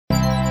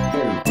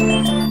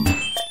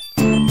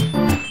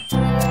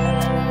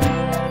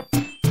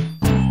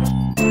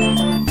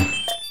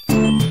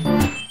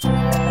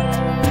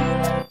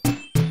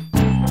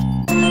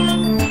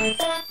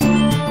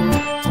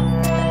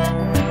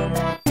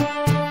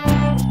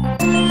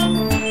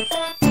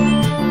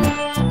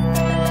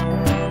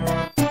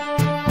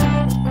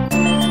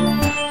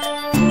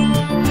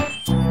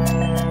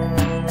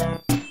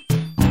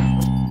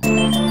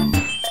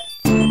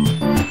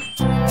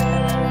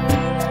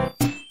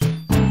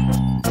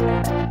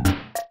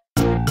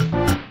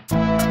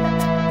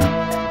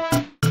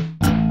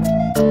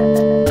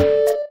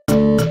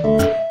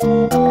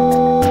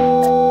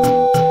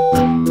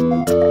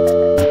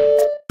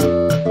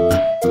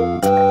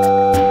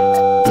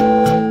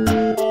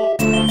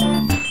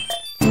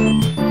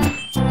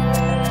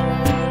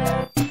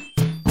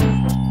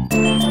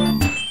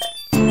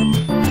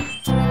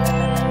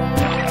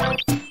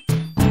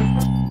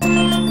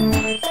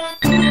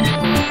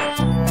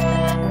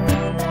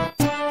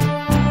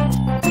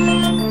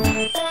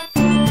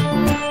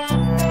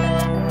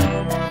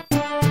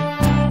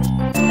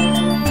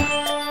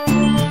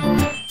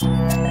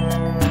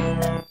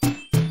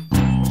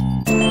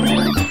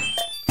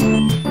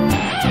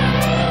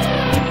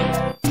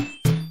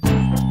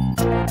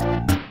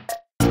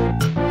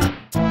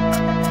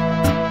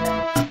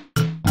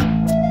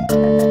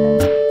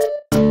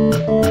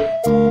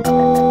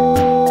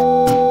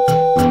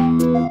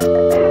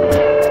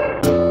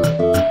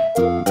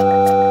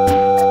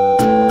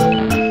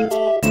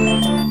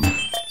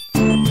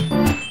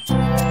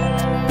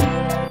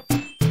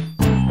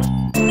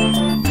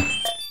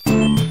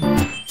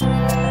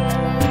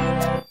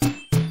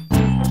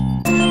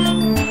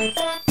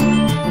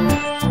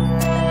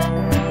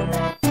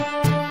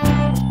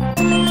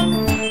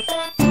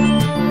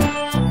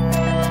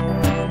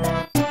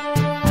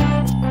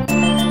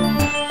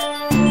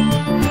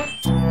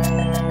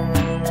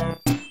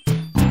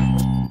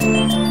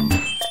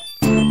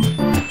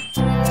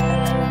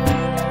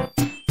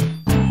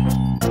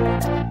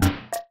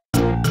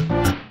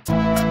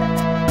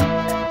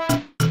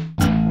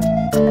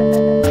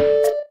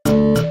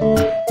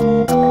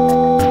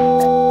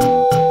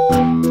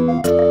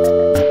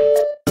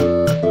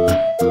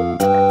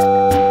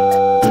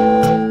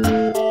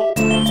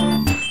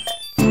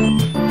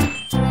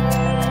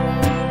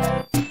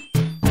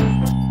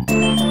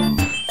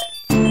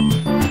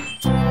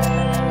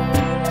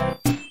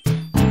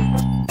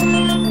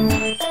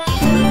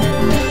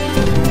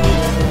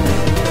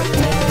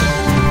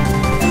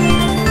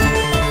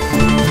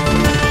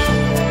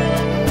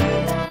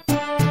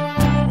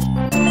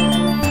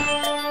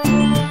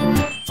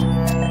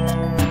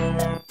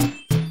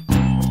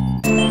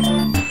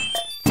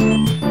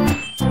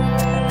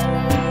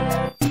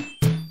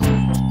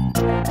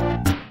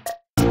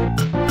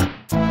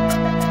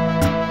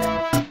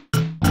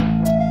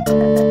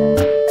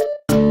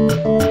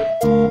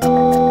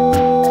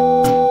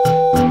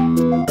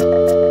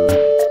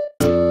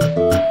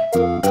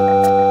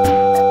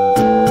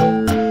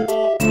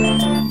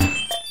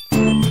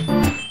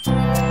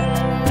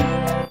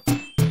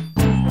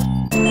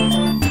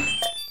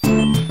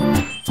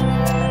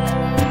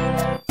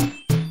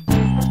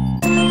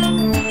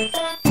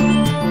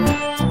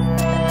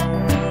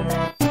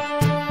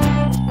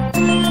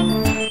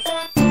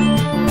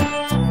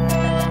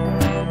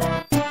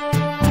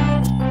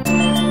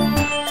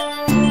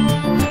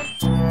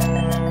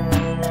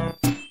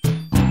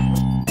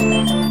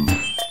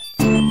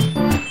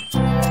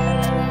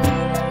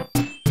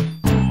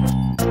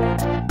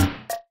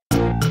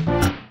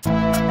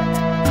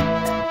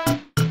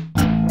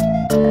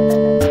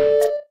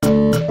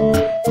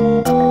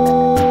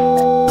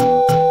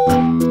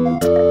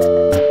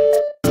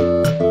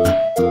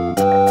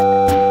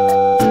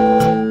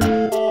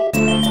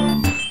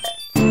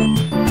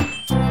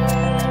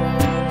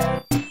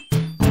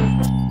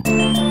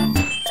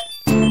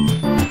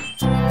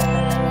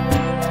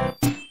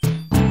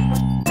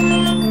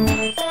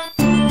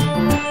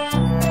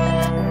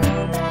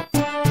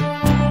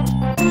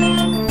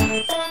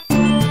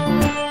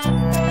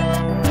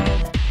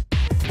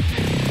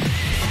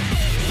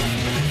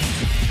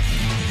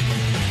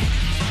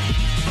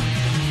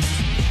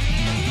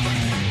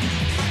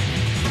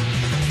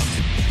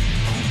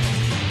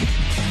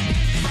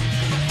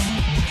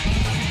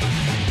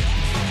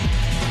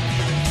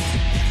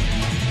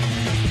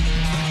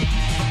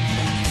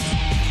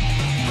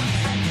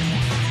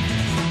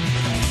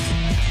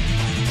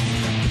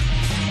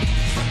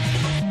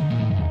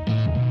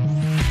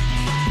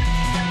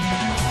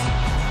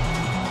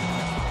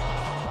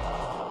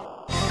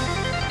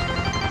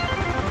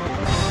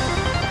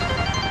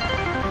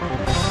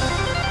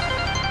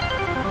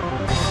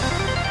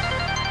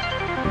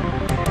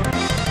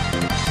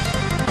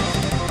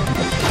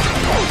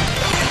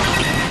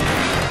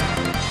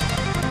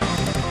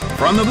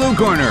From the blue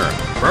corner,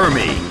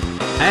 Burmy.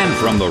 And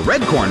from the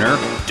red corner,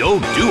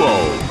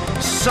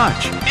 Doduo.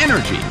 Such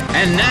energy.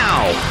 And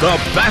now, the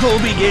battle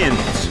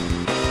begins.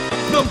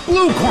 The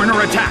blue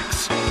corner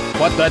attacks.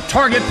 But the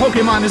target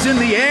Pokémon is in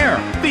the air.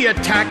 The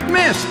attack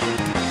missed.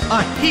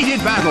 A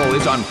heated battle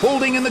is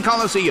unfolding in the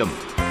Colosseum.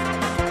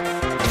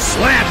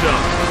 Slammed him!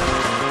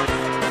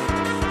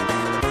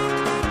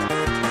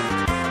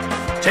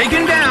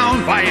 Taken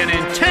down by an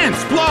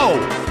intense blow!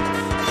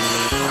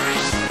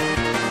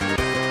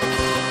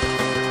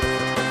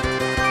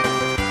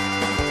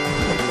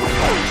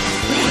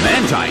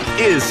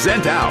 Mantyke is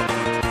sent out.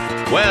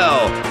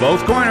 Well,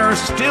 both corners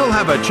still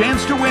have a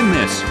chance to win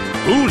this.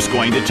 Who's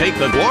going to take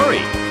the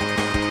glory?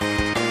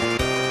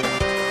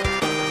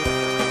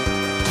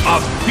 A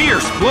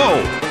fierce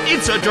blow!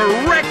 It's a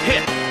direct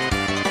hit!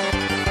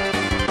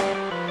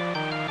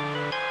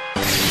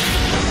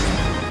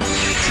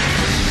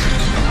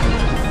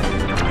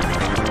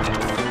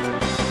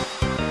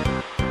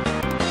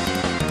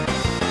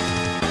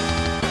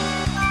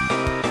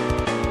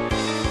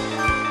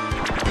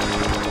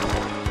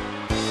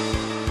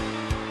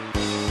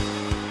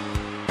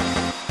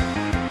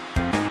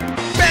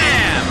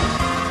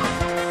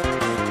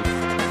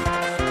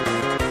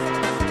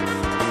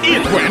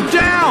 It went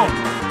down!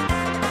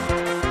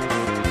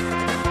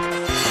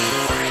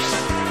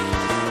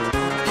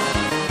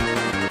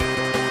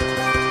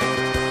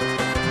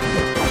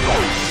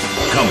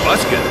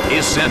 Combusken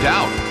is sent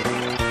out.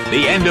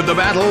 The end of the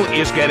battle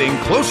is getting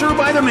closer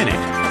by the minute.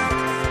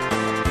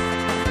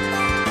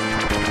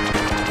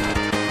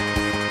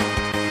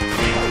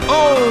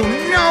 Oh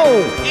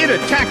no! It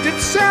attacked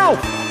itself!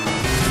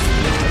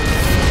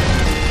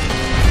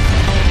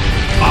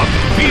 A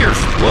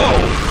fierce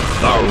blow!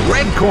 The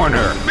red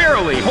corner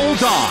barely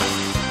holds on.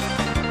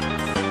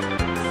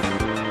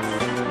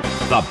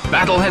 The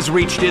battle has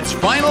reached its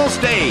final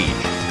stage.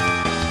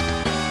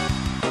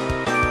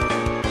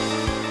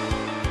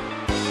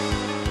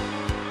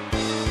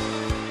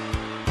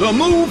 The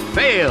move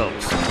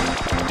fails.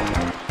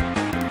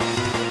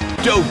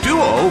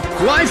 Doduo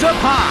flies up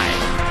high.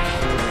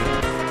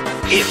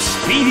 It's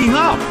speeding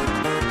up.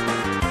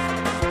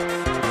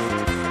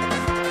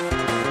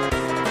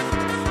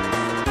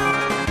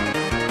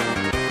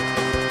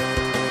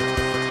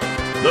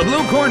 The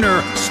blue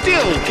corner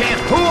still can't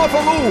pull off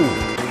a move.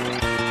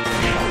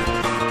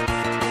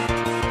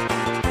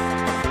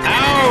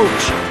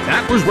 Ouch!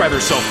 That was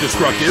rather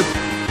self-destructive.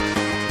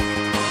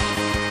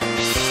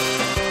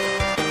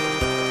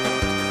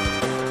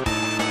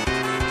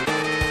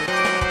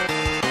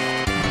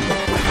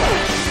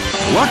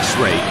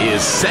 Luxray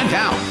is sent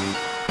out.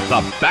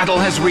 The battle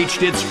has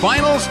reached its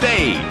final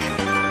stage.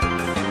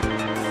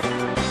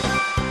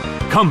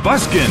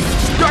 Combusken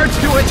starts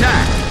to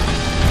attack.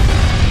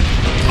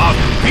 A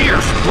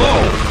fierce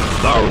blow!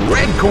 The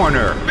red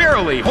corner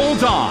barely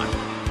holds on.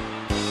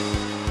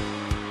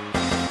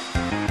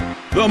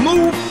 The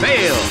move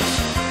fails.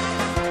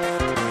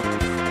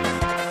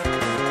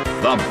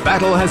 The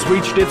battle has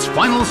reached its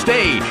final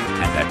stage,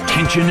 and the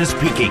tension is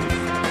peaking.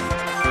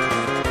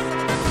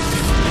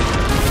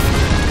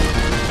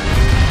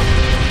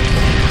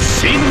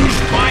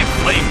 Singed by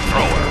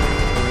flamethrower.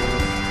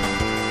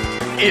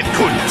 It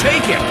couldn't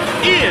take it.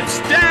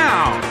 It's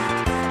down.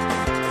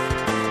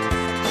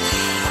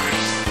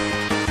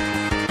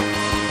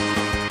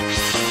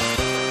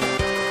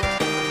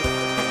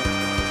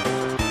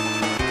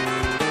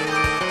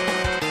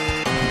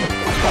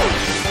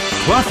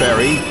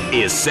 Clefairy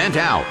is sent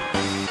out.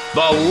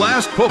 The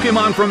last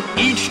Pokémon from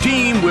each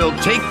team will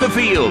take the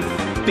field.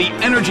 The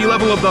energy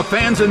level of the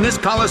fans in this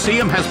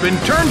Colosseum has been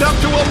turned up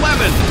to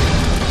 11.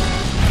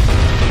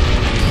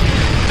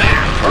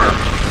 That hurt.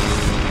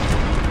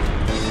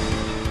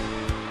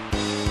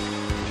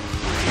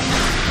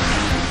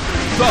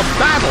 The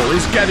battle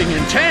is getting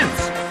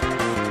intense.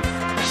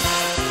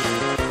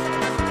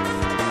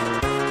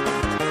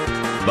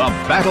 The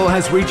battle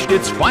has reached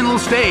its final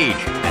stage,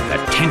 and the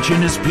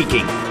tension is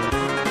peaking.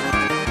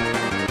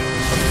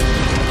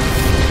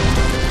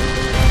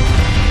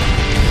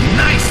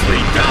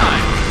 Nicely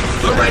done!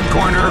 The red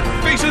corner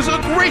faces a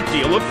great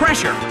deal of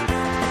pressure.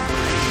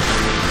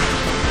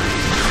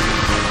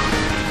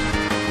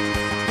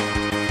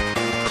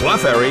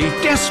 Clefairy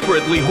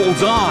desperately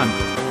holds on.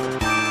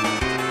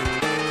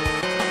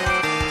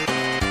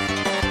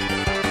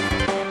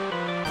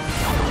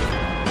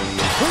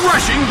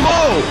 Rushing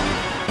blow!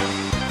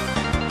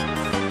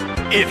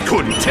 It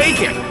couldn't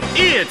take it.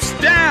 It's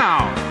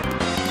down.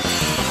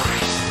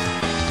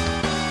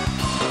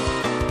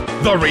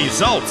 The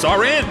results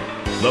are in.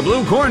 The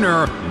blue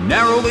corner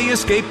narrowly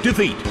escaped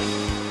defeat.